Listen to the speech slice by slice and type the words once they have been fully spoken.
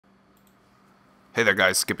Hey there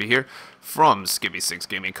guys, Skippy here from Skippy6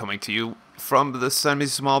 Gaming, coming to you from the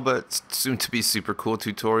semi-small but soon to be super cool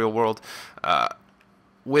tutorial world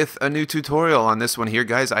with a new tutorial on this one here,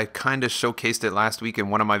 guys. I kind of showcased it last week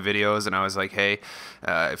in one of my videos, and I was like, hey,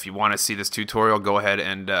 if you want to see this tutorial, go ahead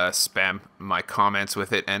and spam my comments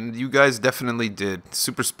with it, and you guys definitely did.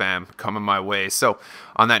 Super spam coming my way. So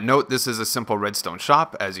on that note, this is a simple redstone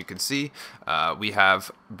shop. As you can see, we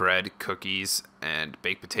have bread, cookies, and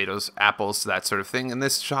baked potatoes, apples, that sort of thing. And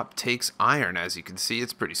this shop takes iron. As you can see,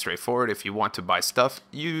 it's pretty straightforward. If you want to buy stuff,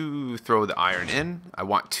 you throw the iron in. I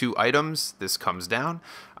want 2 items. This comes down.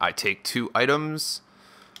 I take 2 items.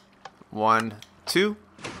 1, 2,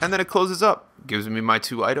 and then it closes up. Gives me my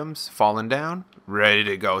 2 items, falling down, ready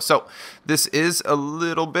to go. So this is a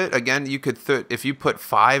little bit, again, you could, if you put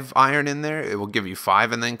 5 iron in there, it will give you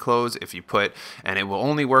 5 and then close. If you put, and it will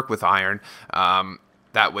only work with iron.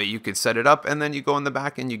 That way you could set it up, and then you go in the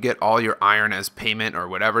back and you get all your iron as payment or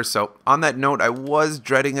whatever. So on that note, I was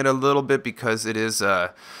dreading it a little bit because it is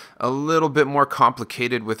a little bit more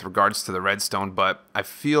complicated with regards to the redstone, but I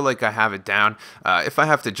feel like I have it down. If I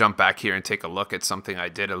have to jump back here and take a look at something I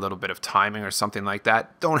did, a little bit of timing or something like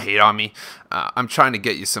that, don't hate on me. I'm trying to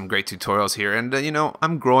get you some great tutorials here, and you know,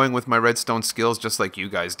 I'm growing with my redstone skills just like you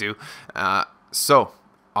guys do. So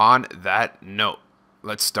on that note,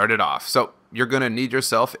 let's start it off. So you're gonna need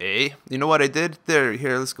yourself a, you know what I did there,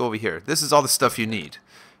 here, let's go over here. This is all the stuff you need.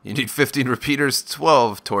 You need 15 repeaters,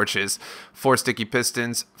 12 torches, 4 sticky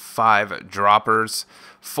pistons, 5 droppers,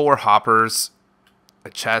 4 hoppers, a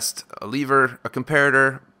chest, a lever, a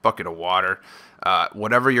comparator, bucket of water.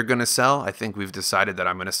 Whatever you're gonna sell, I think we've decided that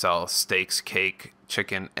I'm gonna sell steaks, cake,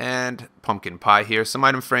 chicken, and pumpkin pie here. Some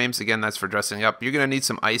item frames, again, that's for dressing up. You're gonna need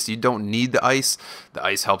some ice. You don't need the ice. The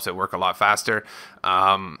ice helps it work a lot faster.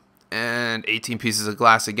 And 18 pieces of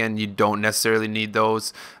glass, again, you don't necessarily need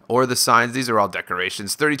those, or the signs. These are all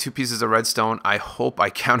decorations. 32 pieces of redstone. I hope I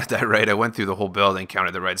counted that right. I went through the whole build and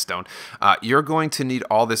counted the redstone. You're going to need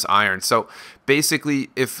all this iron. So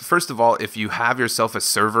basically, first of all, if you have yourself a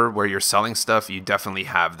server where you're selling stuff, you definitely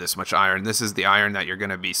have this much iron. This is the iron that you're going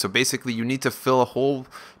to be. So basically, you need to fill a whole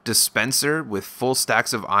dispenser with full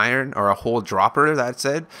stacks of iron, or a whole dropper, that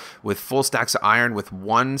said, with full stacks of iron with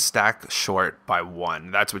 1 stack short by 1.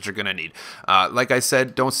 That's what you're gonna need. Like I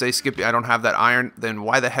said, don't say, Skippy, I don't have that iron. Then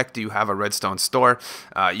why the heck do you have a redstone store?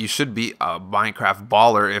 You should be a Minecraft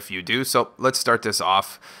baller if you do. So let's start this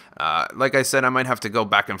off. Like I said, I might have to go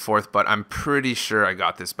back and forth, but I'm pretty sure I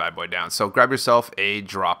got this bad boy down. So grab yourself a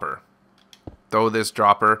dropper. Throw this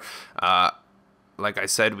dropper. Like I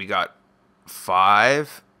said, we got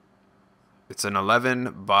 5. It's an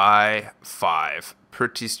 11 by 5.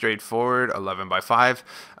 Pretty straightforward. 11 by 5.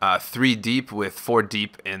 3 deep with 4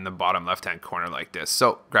 deep in the bottom left-hand corner like this.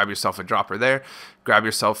 So grab yourself a dropper there. Grab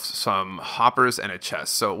yourself some hoppers and a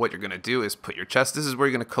chest. So what you're going to do is put your chest. This is where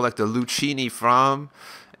you're going to collect the lucini from.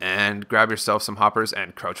 And grab yourself some hoppers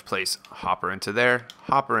and crouch place. Hopper into there.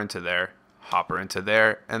 Hopper into there. Hopper into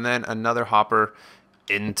there. And then another hopper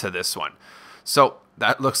into this one. So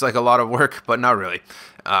that looks like a lot of work, but not really.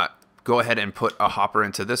 Go ahead and put a hopper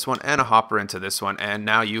into this one and a hopper into this one, and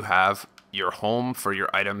now you have your home for your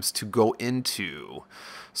items to go into.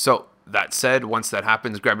 So that said, once that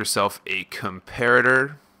happens, grab yourself a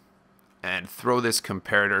comparator and throw this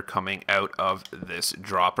comparator coming out of this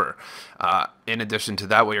dropper. In addition to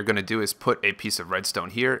that, what you're going to do is put a piece of redstone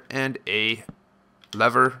here and a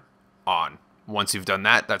lever on. Once you've done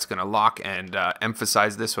that, that's going to lock and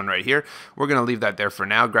emphasize this one right here. We're going to leave that there for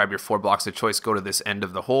now. Grab your 4 blocks of choice. Go to this end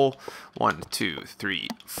of the hole. 1, 2, 3,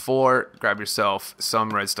 4. Grab yourself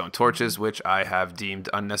some redstone torches, which I have deemed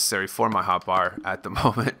unnecessary for my hotbar at the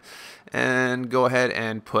moment. And go ahead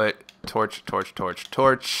and put torch, torch, torch,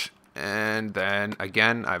 torch. And then,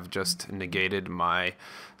 again, I've just negated my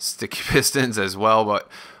sticky pistons as well. But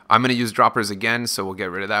I'm going to use droppers again, so we'll get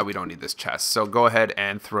rid of that. We don't need this chest. So go ahead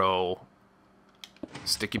and throw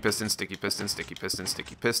sticky piston, sticky piston, sticky piston,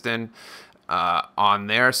 sticky piston on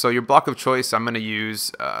there. So your block of choice, I'm going to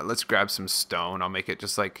use, let's grab some stone. I'll make it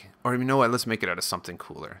just like, or you know what, let's make it out of something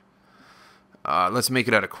cooler. Let's make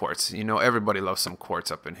it out of quartz. You know, everybody loves some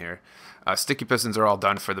quartz up in here. Sticky pistons are all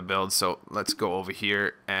done for the build, so let's go over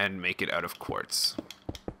here and make it out of quartz.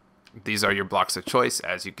 These are your blocks of choice,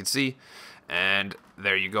 as you can see. And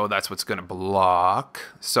there you go. That's what's going to block.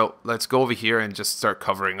 So let's go over here and just start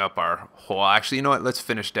covering up our hole. Actually, you know what? Let's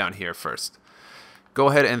finish down here first. Go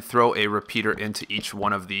ahead and throw a repeater into each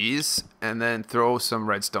one of these, and then throw some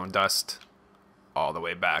redstone dust all the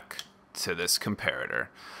way back to this comparator.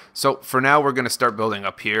 So for now, we're going to start building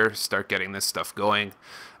up here, start getting this stuff going.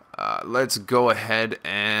 Let's go ahead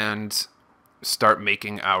and start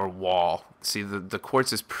making our wall. See, the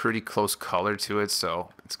quartz is pretty close color to it, so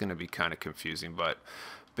it's going to be kind of confusing. But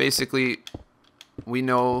basically, we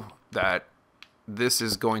know that this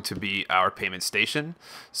is going to be our payment station.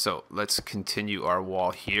 So let's continue our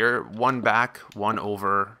wall here. One back, one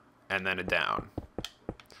over, and then a down.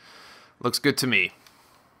 Looks good to me.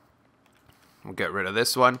 We'll get rid of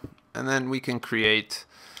this one, and then we can create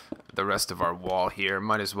the rest of our wall here.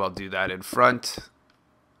 Might as well do that in front.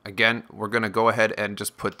 Again, we're going to go ahead and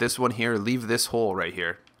just put this one here, leave this hole right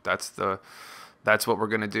here. That's what we're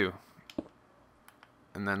going to do.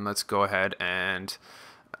 And then let's go ahead and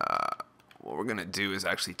what we're going to do is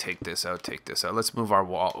actually take this out, Let's move our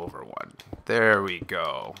wall over one. There we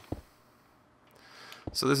go.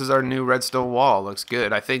 So this is our new redstone wall. Looks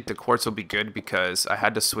good. I think the quartz will be good because I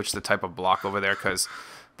had to switch the type of block over there because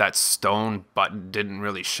that stone button didn't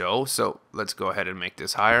really show. So let's go ahead and make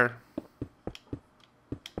this higher.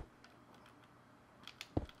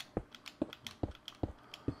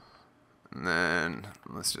 And then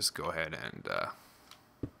let's just go ahead and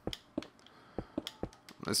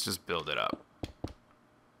let's just build it up.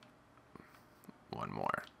 One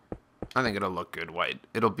more. I think it'll look good white.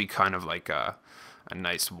 It'll be kind of like a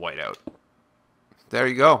nice whiteout. There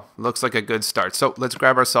you go. Looks like a good start. So let's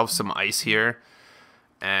grab ourselves some ice here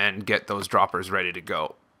and get those droppers ready to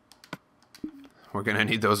go. We're going to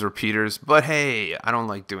need those repeaters, but hey, I don't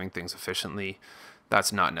like doing things efficiently.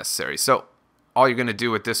 That's not necessary. So all you're going to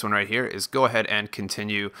do with this one right here is go ahead and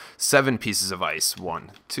continue 7 pieces of ice.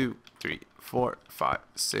 1, 2, 3, 4, 5,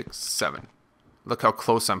 6, 7. Look how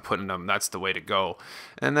close I'm putting them. That's the way to go.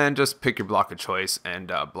 And then just pick your block of choice and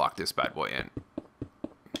block this bad boy in.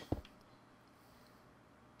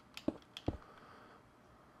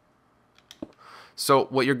 So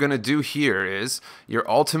what you're going to do here is you're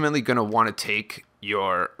ultimately going to want to take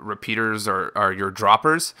your repeaters or your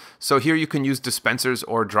droppers. So here you can use dispensers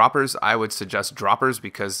or droppers. I would suggest droppers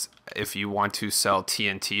because if you want to sell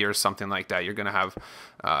TNT or something like that, you're going to have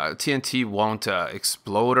TNT won't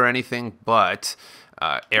explode or anything, but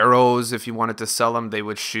arrows, if you wanted to sell them, they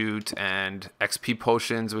would shoot, and XP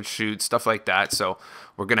potions would shoot, stuff like that. So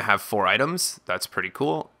we're going to have 4 items. That's pretty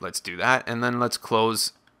cool. Let's do that. And then let's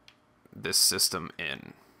close this system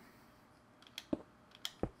in.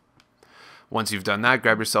 Once you've done that,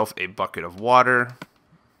 grab yourself a bucket of water.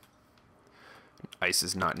 Ice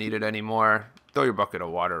is not needed anymore. Throw your bucket of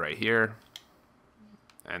water right here.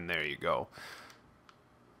 And there you go.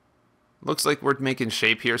 Looks like we're making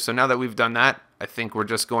shape here. So now that we've done that, I think we're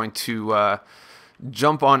just going to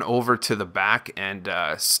jump on over to the back and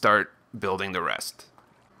start building the rest.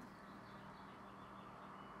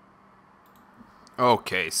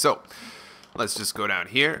 Okay, so let's just go down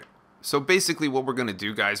here. So basically what we're going to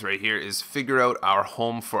do, guys, right here is figure out our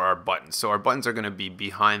home for our buttons. So our buttons are going to be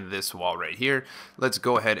behind this wall right here. Let's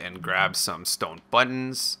go ahead and grab some stone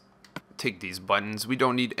buttons. Take these buttons. We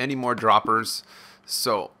don't need any more droppers.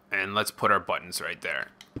 So, and let's put our buttons right there.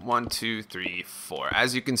 1, 2, 3, 4.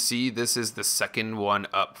 As you can see, this is the second one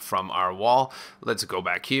up from our wall. Let's go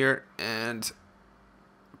back here and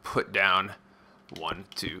put down 1,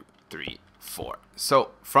 2, 3, 4.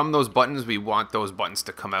 So from those buttons, we want those buttons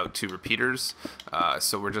to come out to repeaters.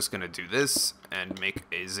 So we're just going to do this and make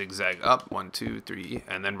a zigzag up. 1, 2, 3,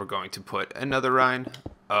 and then we're going to put another line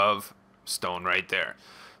of stone right there.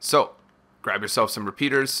 So grab yourself some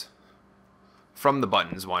repeaters from the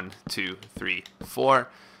buttons. 1, 2, 3, 4.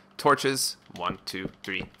 Torches. 1, 2,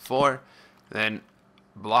 3, 4. Then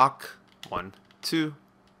block. 1, 2,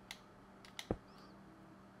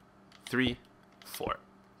 3, 4.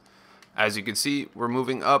 As you can see, we're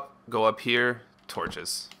moving up, go up here,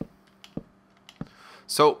 torches.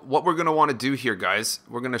 So what we're going to want to do here, guys,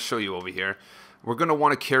 we're going to show you over here. We're going to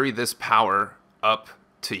want to carry this power up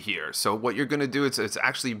to here. So what you're going to do, it's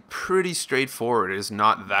actually pretty straightforward. It is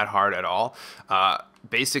not that hard at all.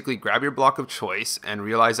 Basically, grab your block of choice and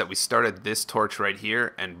realize that we started this torch right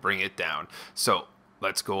here and bring it down. So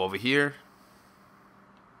let's go over here.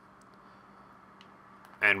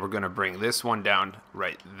 And we're going to bring this one down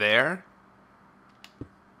right there.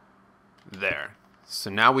 There.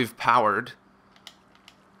 So now we've powered.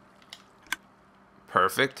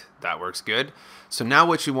 Perfect. That works good. So now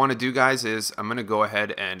what you want to do, guys, is I'm going to go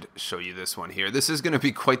ahead and show you this one here. This is going to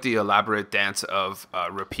be quite the elaborate dance of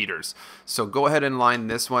repeaters. So go ahead and line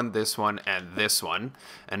this one, and this one.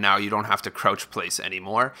 And now you don't have to crouch place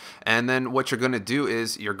anymore. And then what you're going to do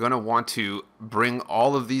is you're going to want to bring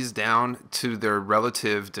all of these down to their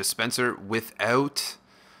relative dispenser without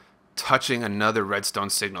touching another redstone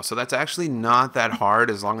signal. So that's actually not that hard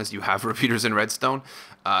as long as you have repeaters in redstone.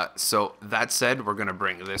 So that said, we're going to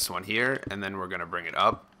bring this one here, and then we're going to bring it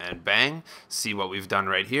up, and bang. See what we've done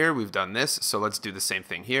right here? We've done this. So let's do the same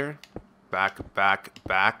thing here. Back, back,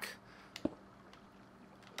 back.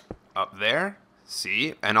 Up there.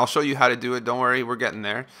 See? And I'll show you how to do it. Don't worry, we're getting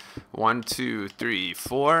there. 1, 2, 3,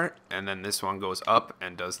 4. And then this one goes up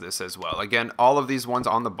and does this as well. Again, all of these ones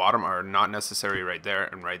on the bottom are not necessary right there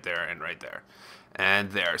and right there and right there.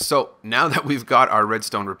 And there. So now that we've got our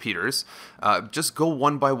redstone repeaters, just go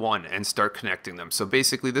one by one and start connecting them. So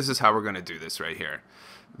basically, this is how we're going to do this right here.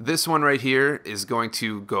 This one right here is going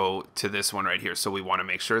to go to this one right here. So we want to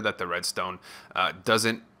make sure that the redstone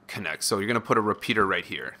doesn't connect. So you're going to put a repeater right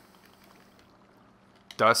here.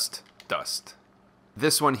 Dust, dust.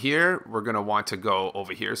 This one here, we're going to want to go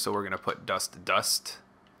over here. So we're going to put dust, dust,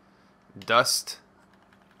 dust,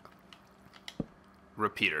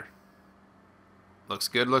 repeater. Looks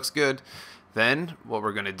good, looks good. Then what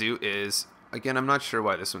we're going to do is, again, I'm not sure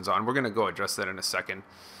why this one's on. We're going to go address that in a second.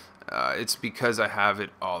 It's because I have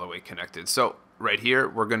it all the way connected. So right here,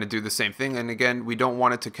 we're going to do the same thing. And again, we don't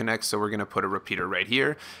want it to connect, so we're going to put a repeater right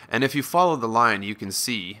here. And if you follow the line, you can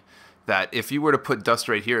see that if you were to put dust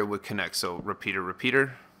right here, it would connect. So repeater,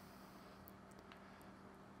 repeater.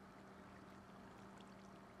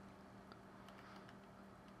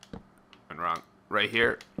 And wrong. Right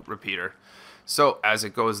here, repeater. So as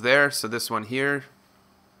it goes there, so this one here,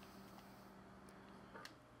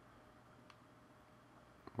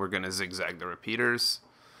 we're going to zigzag the repeaters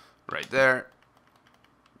right there.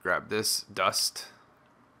 Grab this, dust,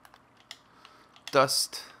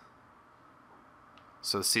 dust.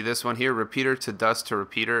 So see this one here, repeater to dust to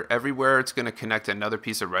repeater. Everywhere it's going to connect another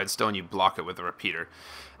piece of redstone, you block it with a repeater.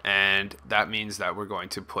 And that means that we're going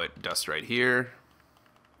to put dust right here.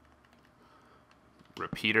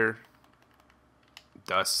 Repeater.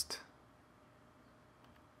 Dust.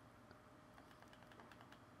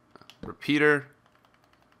 Repeater.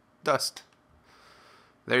 Dust.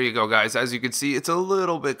 There you go, guys. As you can see, it's a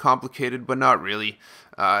little bit complicated, but not really.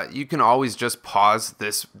 You can always just pause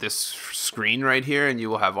this screen right here, and you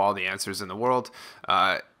will have all the answers in the world.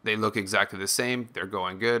 They look exactly the same. They're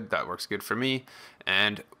going good. That works good for me.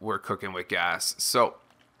 And we're cooking with gas. So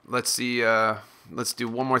let's see. Let's do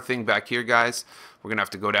one more thing back here, guys. We're going to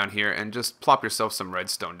have to go down here and just plop yourself some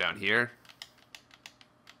redstone down here.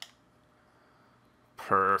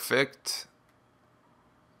 Perfect.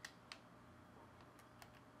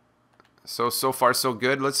 So far so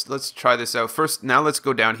good. Let's try this out. First, now let's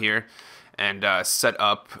go down here and set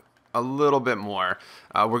up a little bit more.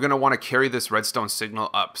 We're going to want to carry this redstone signal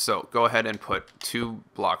up. So go ahead and put 2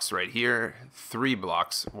 blocks right here, 3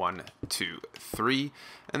 blocks, 1, 2, 3,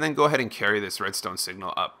 and then go ahead and carry this redstone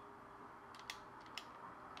signal up.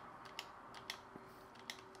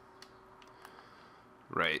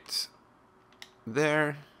 Right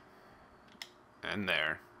there and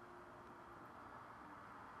there.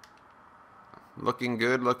 Looking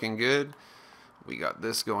good, looking good. We got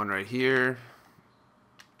this going right here.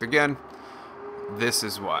 Again, this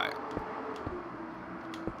is why.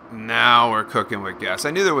 Now we're cooking with gas.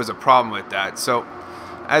 I knew there was a problem with that. So,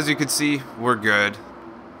 as you can see, we're good.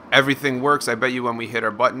 Everything works. I bet you when we hit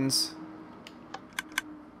our buttons.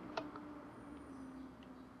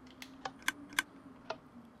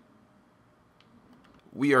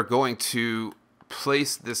 We are going to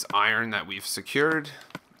place this iron that we've secured.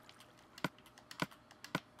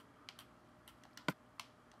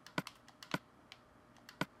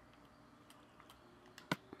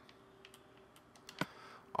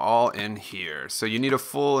 All in here. So you need a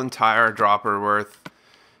full entire dropper worth,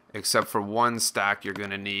 except for one stack you're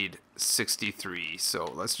gonna need 63. So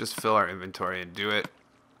let's just fill our inventory and do it.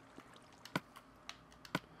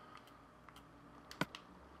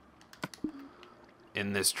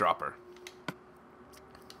 In this dropper.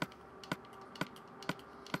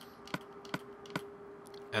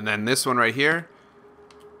 And then this one right here,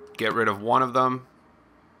 get rid of one of them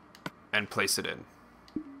and place it in.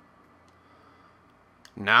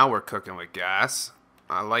 Now we're cooking with gas.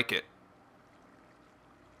 I like it.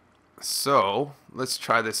 So let's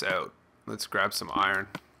try this out. Let's grab some iron.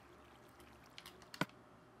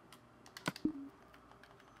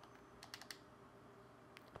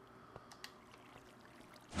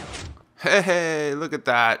 Hey, look at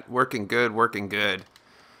that. Working good, working good.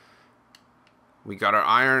 We got our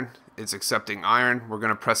iron. It's accepting iron. We're going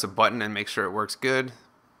to press a button and make sure it works good.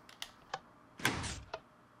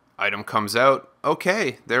 Item comes out.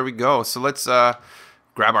 Okay, there we go. So let's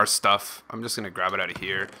grab our stuff. I'm just going to grab it out of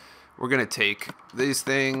here. we're gonna take these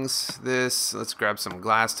things, let's grab some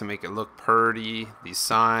glass to make it look pretty, these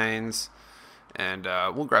signs, and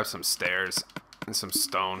we'll grab some stairs and some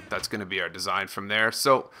stone. That's gonna be our design from there.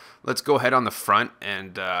 So let's go ahead on the front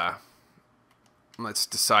and let's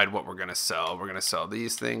decide what we're gonna sell. We're gonna sell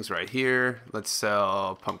these things right here. Let's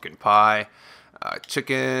sell pumpkin pie,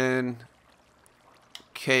 chicken,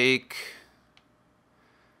 cake,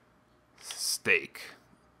 steak.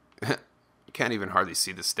 Can't even hardly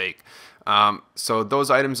see the steak. So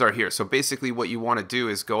those items are here. So basically what you want to do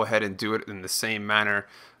is go ahead and do it in the same manner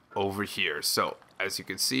over here. So as you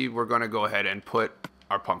can see, we're going to go ahead and put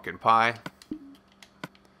our pumpkin pie,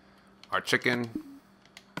 our chicken,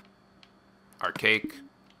 our cake,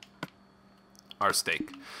 our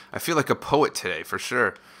steak. I feel like a poet today for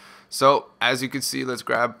sure. So as you can see, let's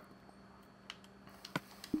grab,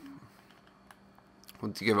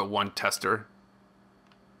 we'll give it one tester.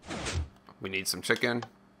 We need some chicken.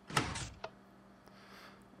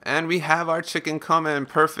 And we have our chicken coming.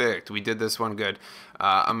 Perfect. We did this one good.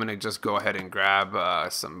 I'm going to just go ahead and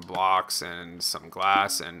grab some blocks and some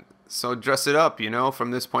glass. And so dress it up, you know. From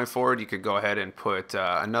this point forward, you could go ahead and put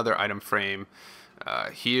another item frame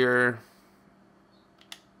here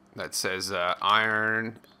that says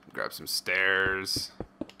iron. Grab some stairs.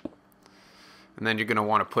 And then you're going to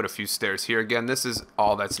want to put a few stairs here. Again, this is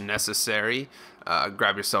all that's necessary.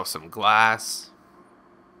 Grab yourself some glass.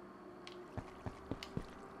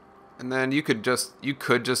 And then you could just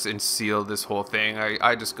unseal this whole thing.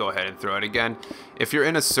 I just go ahead and throw it again. If you're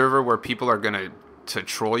in a server where people are going to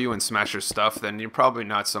troll you and smash your stuff, then you're probably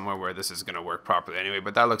not somewhere where this is going to work properly anyway.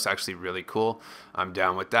 But that looks actually really cool. I'm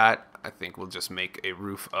down with that. I think we'll just make a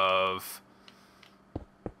roof of...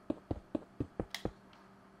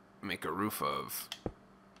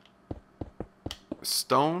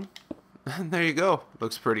 stone. And there you go.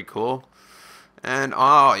 Looks pretty cool. And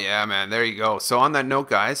oh yeah, man, there you go. So on that note,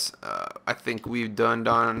 guys, I think we've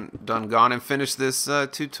gone and finished this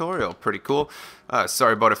tutorial. Pretty cool.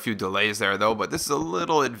 Sorry about a few delays there though, but this is a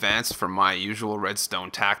little advanced for my usual redstone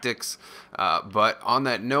tactics. But on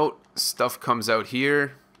that note, stuff comes out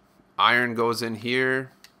here, iron goes in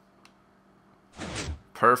here.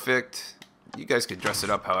 Perfect. You guys could dress it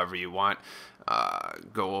up however you want.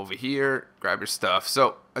 Go over here, grab your stuff.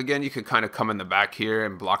 So again, you could kind of come in the back here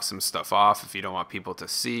and block some stuff off if you don't want people to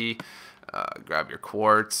see. Grab your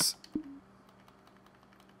quartz.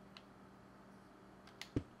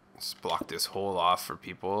 Just block this hole off for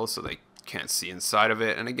people so they can't see inside of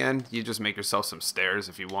it. And again, you just make yourself some stairs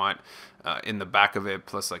if you want in the back of it,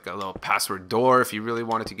 plus like a little password door if you really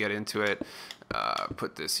wanted to get into it.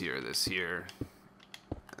 Put this here.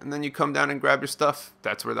 And then you come down and grab your stuff.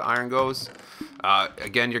 That's where the iron goes.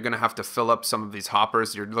 Again, you're gonna have to fill up some of these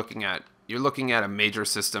hoppers. You're looking at a major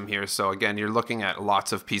system here. So again, you're looking at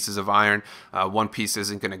lots of pieces of iron. One piece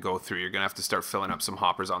isn't gonna go through. You're gonna have to start filling up some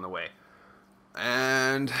hoppers on the way.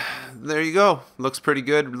 And there you go. Looks pretty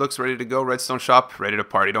good. Looks ready to go. Redstone shop, ready to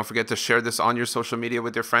party. Don't forget to share this on your social media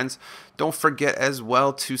with your friends. Don't forget as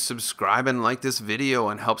well to subscribe and like this video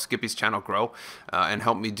and help Skippy's channel grow and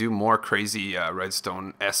help me do more crazy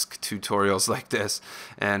redstone-esque tutorials like this.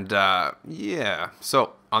 And yeah,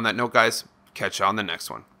 so on that note, guys, catch you on the next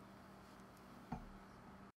one.